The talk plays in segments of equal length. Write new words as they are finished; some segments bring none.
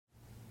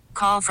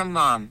Call from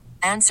mom.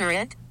 Answer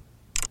it.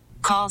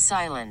 Call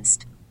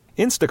silenced.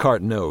 Instacart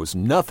knows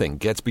nothing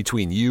gets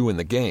between you and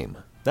the game.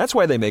 That's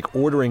why they make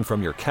ordering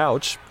from your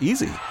couch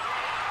easy.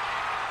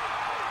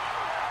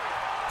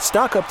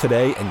 Stock up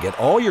today and get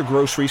all your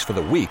groceries for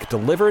the week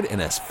delivered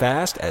in as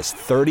fast as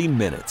 30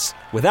 minutes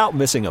without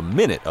missing a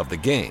minute of the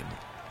game.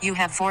 You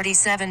have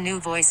 47 new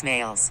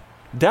voicemails.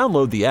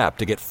 Download the app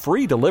to get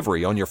free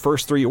delivery on your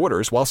first 3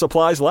 orders while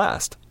supplies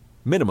last.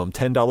 Minimum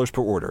 $10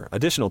 per order.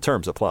 Additional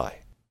terms apply.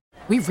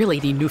 We really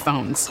need new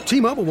phones.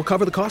 T-Mobile will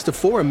cover the cost of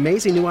 4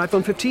 amazing new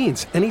iPhone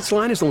 15s, and each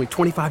line is only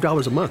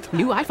 $25 a month.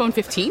 New iPhone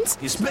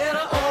 15s? It's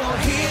better over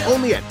here.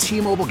 Only at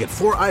T-Mobile, get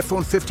 4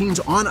 iPhone 15s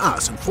on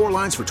us and 4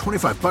 lines for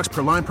 $25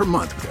 per line per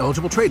month with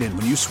eligible trade-in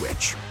when you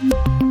switch.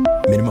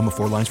 Minimum of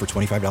 4 lines for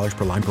 $25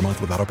 per line per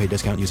month with autopay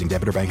discount using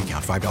debit or bank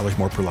account. $5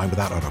 more per line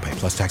without autopay,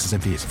 plus taxes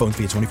and fees. Phone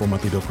fee at 24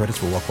 monthly bill credits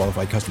for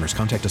well-qualified customers.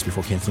 Contact us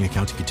before canceling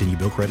account to continue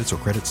bill credits or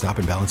credit stop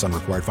and balance on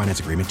required finance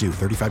agreement due.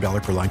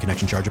 $35 per line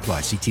connection charge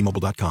applies. See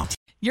T-Mobile.com.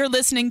 You're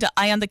listening to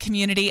Eye on the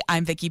Community.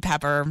 I'm Vicki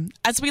Pepper.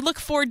 As we look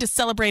forward to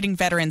celebrating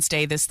Veterans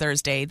Day this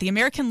Thursday, the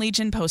American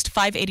Legion Post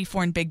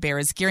 584 in Big Bear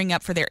is gearing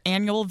up for their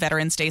annual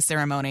Veterans Day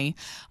ceremony.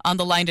 On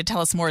the line to tell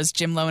us more is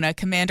Jim Lona,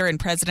 Commander and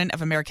President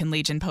of American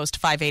Legion Post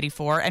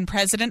 584 and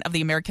President of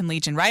the American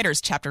Legion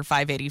Writers Chapter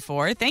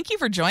 584. Thank you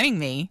for joining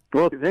me.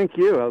 Well, thank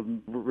you.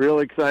 I'm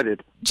really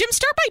excited. Jim,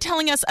 start by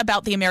telling us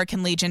about the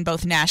American Legion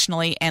both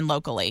nationally and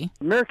locally.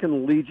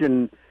 American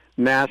Legion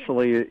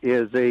nationally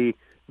is a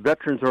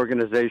veterans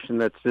organization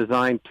that's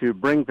designed to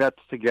bring vets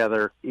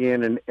together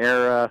in an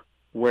era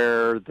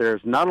where there's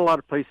not a lot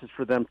of places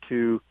for them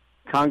to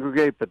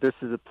congregate, but this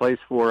is a place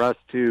for us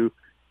to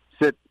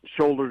sit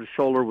shoulder to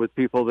shoulder with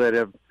people that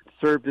have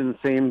served in the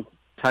same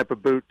type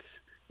of boots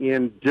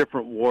in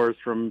different wars,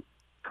 from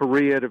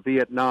Korea to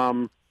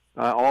Vietnam,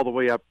 all the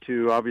way up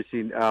to,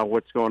 obviously,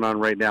 what's going on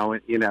right now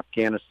in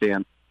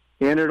Afghanistan.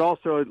 And it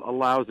also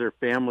allows their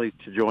families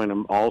to join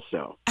them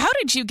also. How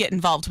did you get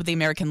involved with the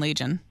American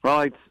Legion? Well,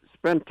 I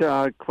spent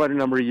quite a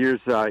number of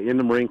years in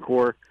the Marine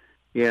Corps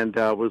and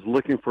was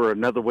looking for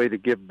another way to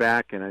give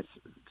back, and I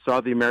saw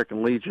the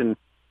American Legion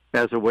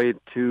as a way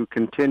to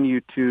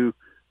continue to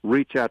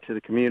reach out to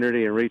the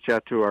community and reach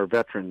out to our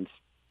veterans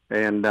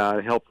and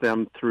help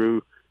them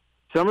through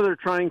some of their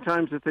trying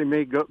times that they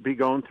may be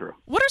going through.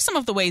 What are some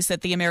of the ways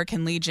that the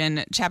American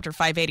Legion Chapter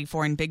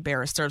 584 in Big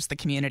Bear serves the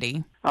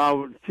community?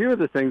 A few of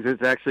the things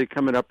that's actually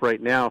coming up right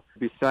now,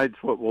 besides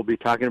what we'll be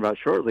talking about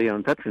shortly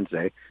on Veterans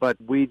Day, but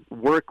we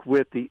work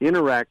with the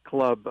Interact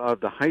Club of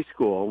the high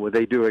school where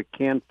they do a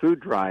canned food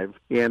drive,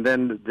 and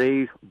then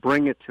they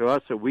bring it to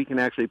us so we can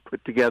actually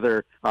put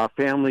together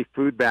family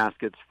food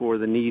baskets for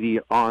the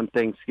needy on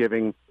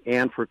Thanksgiving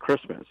and for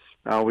Christmas.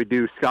 We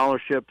do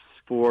scholarships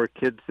for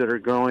kids that are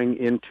going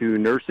into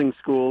nursing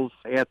schools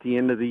at the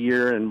end of the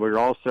year, and we're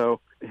also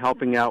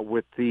helping out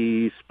with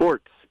the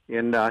sports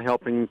and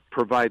helping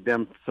provide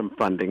them some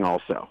funding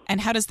also.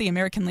 And how does the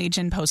American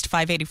Legion Post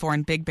 584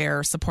 in Big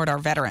Bear support our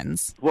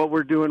veterans? What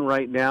we're doing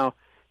right now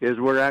is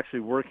we're actually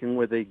working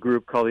with a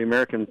group called the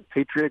American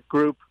Patriot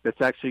Group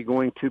that's actually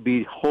going to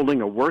be holding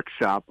a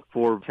workshop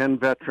for 10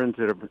 veterans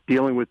that are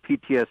dealing with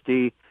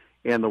PTSD,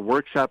 and the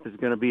workshop is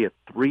going to be a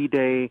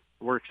 3-day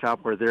workshop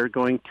where they're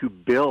going to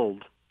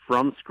build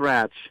from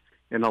scratch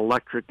an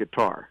electric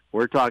guitar.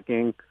 We're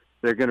talking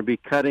they're going to be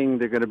cutting,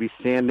 they're going to be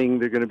sanding,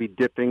 they're going to be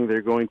dipping,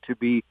 they're going to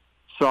be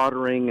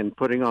soldering and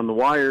putting on the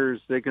wires.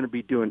 They're going to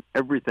be doing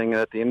everything.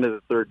 And at the end of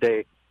the 3rd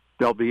day,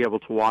 they'll be able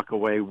to walk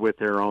away with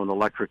their own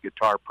electric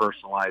guitar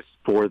personalized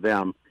for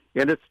them.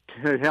 And it's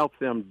to help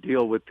them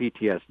deal with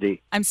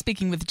PTSD. I'm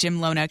speaking with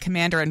Jim Lona,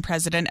 Commander and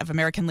President of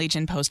American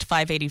Legion Post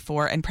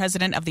 584 and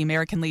President of the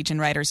American Legion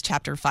Writers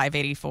Chapter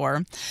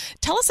 584.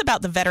 Tell us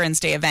about the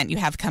Veterans Day event you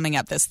have coming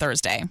up this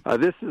Thursday.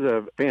 This is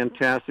a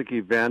fantastic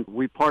event.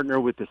 We partner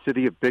with the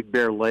City of Big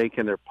Bear Lake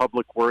and their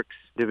Public Works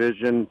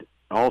Division,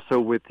 also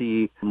with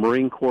the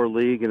Marine Corps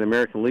League and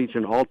American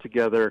Legion all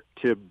together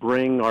to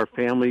bring our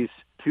families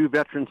to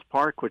Veterans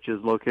Park, which is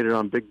located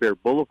on Big Bear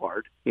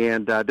Boulevard,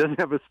 and doesn't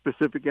have a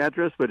specific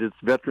address, but it's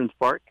Veterans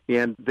Park,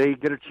 and they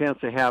get a chance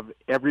to have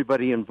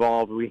everybody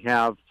involved. We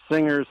have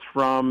singers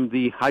from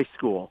the high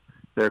school.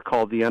 They're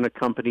called the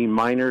Unaccompanied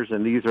Minors,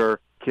 and these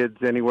are kids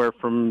anywhere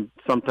from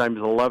sometimes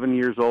 11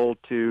 years old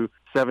to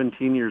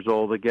 17 years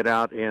old that get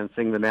out and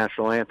sing the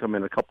national anthem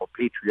and a couple of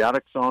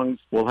patriotic songs.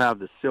 We'll have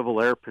the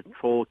Civil Air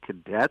Patrol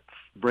cadets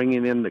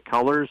bringing in the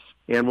colors,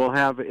 and we'll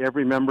have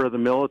every member of the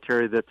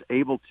military that's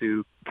able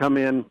to come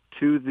in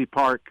to the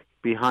park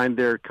behind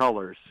their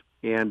colors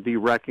and be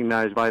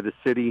recognized by the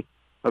city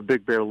of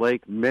Big Bear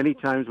Lake. Many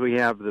times we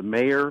have the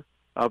mayor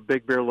of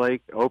Big Bear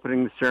Lake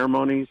opening the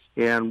ceremonies,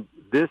 and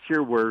this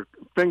year we're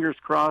fingers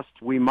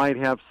crossed we might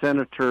have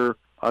Senator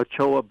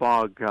Ochoa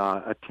Bogg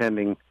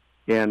attending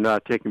and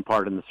taking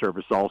part in the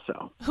service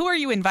also. Who are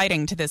you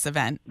inviting to this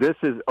event? This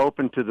is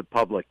open to the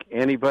public.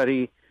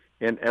 Anybody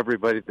and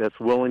everybody that's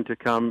willing to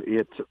come,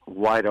 it's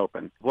wide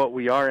open. What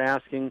we are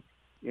asking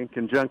in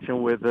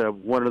conjunction with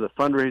one of the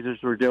fundraisers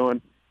we're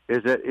doing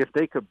is that if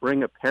they could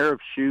bring a pair of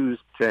shoes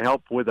to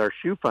help with our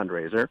shoe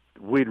fundraiser,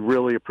 we'd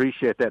really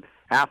appreciate that.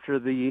 After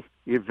the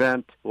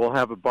event, we'll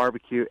have a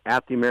barbecue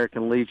at the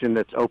American Legion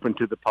that's open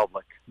to the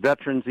public.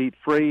 Veterans eat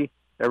free.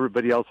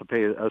 Everybody else will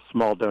pay a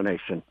small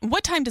donation.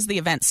 What time does the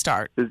event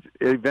start? The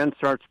event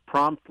starts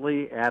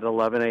promptly at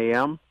 11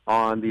 a.m.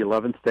 on the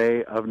 11th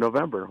day of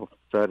November.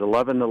 So at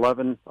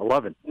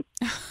 11/11/11.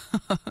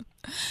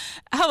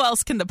 How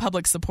else can the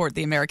public support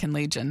the American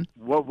Legion?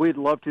 What we'd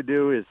love to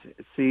do is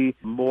see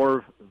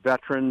more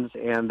veterans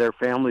and their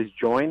families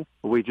join.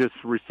 We just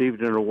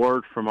received an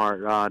award from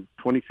our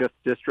 25th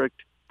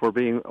district for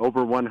being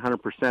over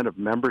 100% of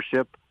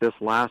membership this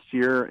last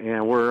year,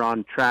 and we're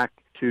on track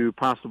to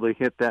possibly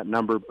hit that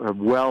number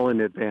well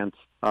in advance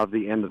of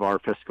the end of our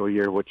fiscal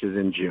year, which is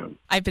in June.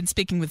 I've been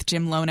speaking with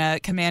Jim Lona,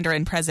 Commander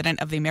and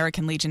President of the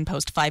American Legion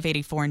Post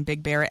 584 in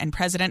Big Bear and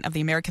President of the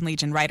American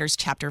Legion Writers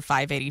Chapter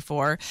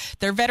 584.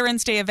 Their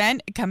Veterans Day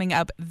event coming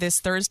up this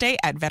Thursday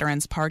at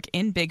Veterans Park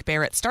in Big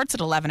Bear. It starts at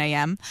 11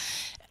 a.m.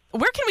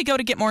 Where can we go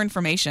to get more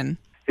information?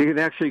 You can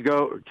actually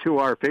go to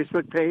our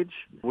Facebook page,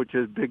 which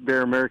is Big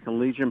Bear American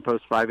Legion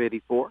Post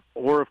 584.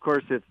 Or, of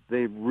course, if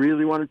they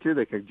really wanted to,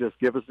 they could just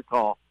give us a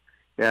call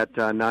at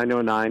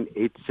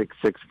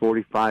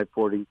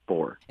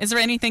 909-866-4544. Is there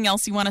anything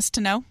else you want us to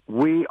know?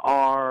 We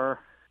are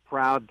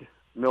proud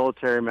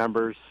military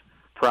members,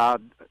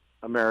 proud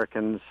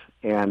Americans,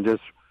 and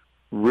just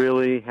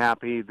really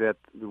happy that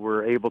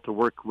we're able to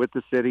work with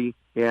the city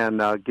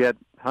and get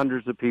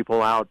hundreds of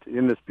people out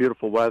in this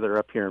beautiful weather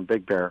up here in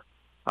Big Bear,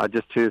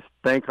 just to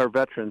thank our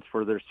veterans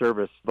for their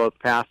service, both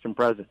past and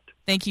present.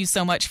 Thank you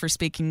so much for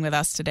speaking with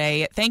us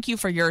today. Thank you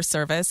for your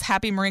service.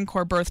 Happy Marine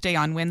Corps birthday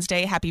on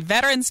Wednesday. Happy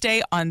Veterans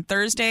Day on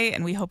Thursday,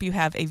 and we hope you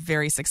have a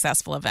very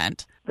successful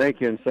event.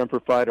 Thank you, and Semper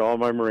Fi to all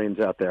my Marines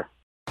out there.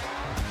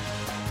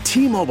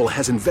 T-Mobile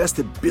has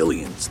invested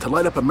billions to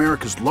light up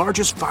America's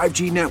largest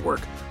 5G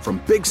network,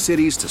 from big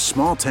cities to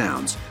small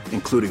towns,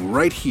 including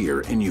right here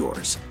in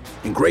yours.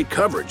 And great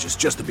coverage is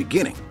just the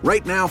beginning.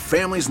 Right now,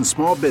 families and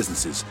small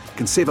businesses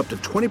can save up to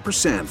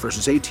 20%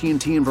 versus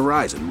AT&T and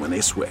Verizon when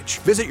they switch.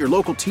 Visit your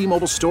local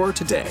T-Mobile store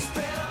today.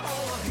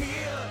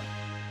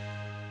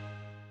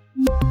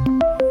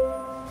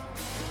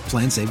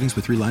 Plan savings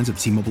with 3 lines of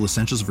T-Mobile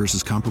Essentials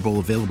versus comparable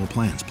available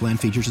plans. Plan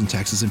features and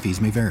taxes and fees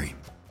may vary.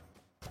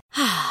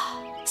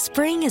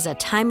 Spring is a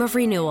time of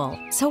renewal,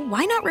 so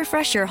why not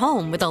refresh your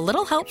home with a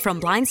little help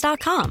from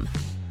Blinds.com?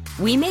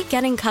 We make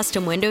getting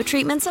custom window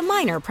treatments a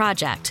minor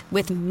project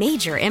with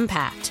major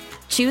impact.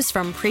 Choose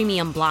from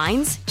premium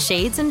blinds,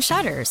 shades, and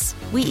shutters.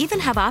 We even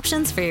have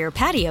options for your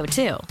patio,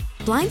 too.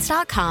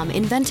 Blinds.com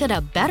invented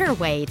a better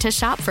way to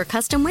shop for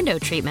custom window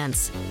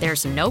treatments.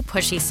 There's no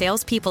pushy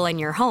salespeople in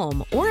your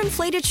home or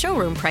inflated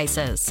showroom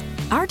prices.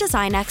 Our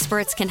design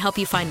experts can help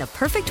you find the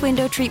perfect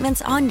window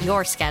treatments on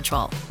your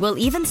schedule. We'll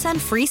even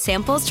send free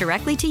samples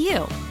directly to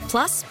you.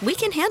 Plus, we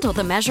can handle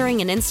the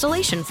measuring and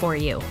installation for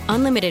you.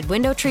 Unlimited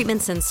window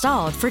treatments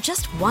installed for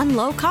just one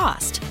low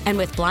cost. And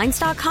with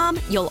Blinds.com,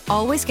 you'll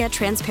always get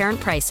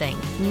transparent pricing.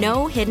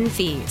 No hidden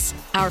fees.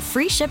 Our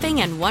free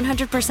shipping and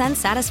 100%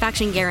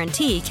 satisfaction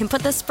guarantee can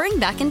put the spring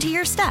back into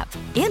your step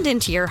and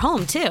into your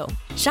home, too.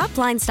 Shop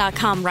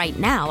Blinds.com right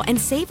now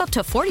and save up to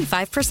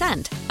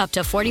 45%. Up to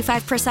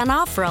 45%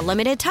 off for a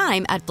limited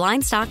time at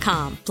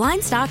Blinds.com.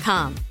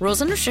 Blinds.com.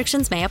 Rules and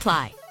restrictions may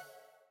apply.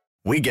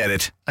 We get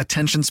it.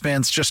 Attention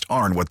spans just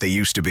aren't what they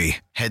used to be.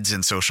 Heads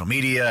in social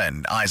media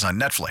and eyes on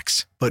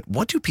Netflix. But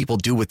what do people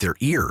do with their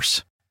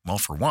ears? Well,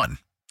 for one,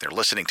 they're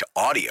listening to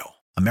audio.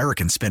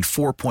 Americans spend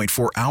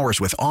 4.4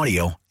 hours with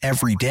audio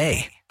every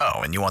day. Oh,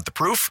 and you want the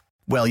proof?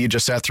 Well, you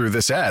just sat through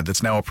this ad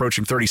that's now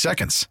approaching 30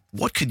 seconds.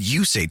 What could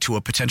you say to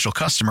a potential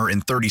customer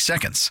in 30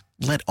 seconds?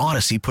 Let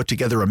Odyssey put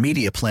together a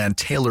media plan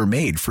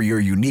tailor-made for your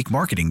unique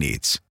marketing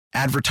needs.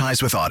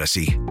 Advertise with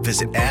Odyssey.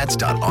 Visit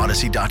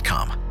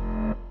ads.odyssey.com.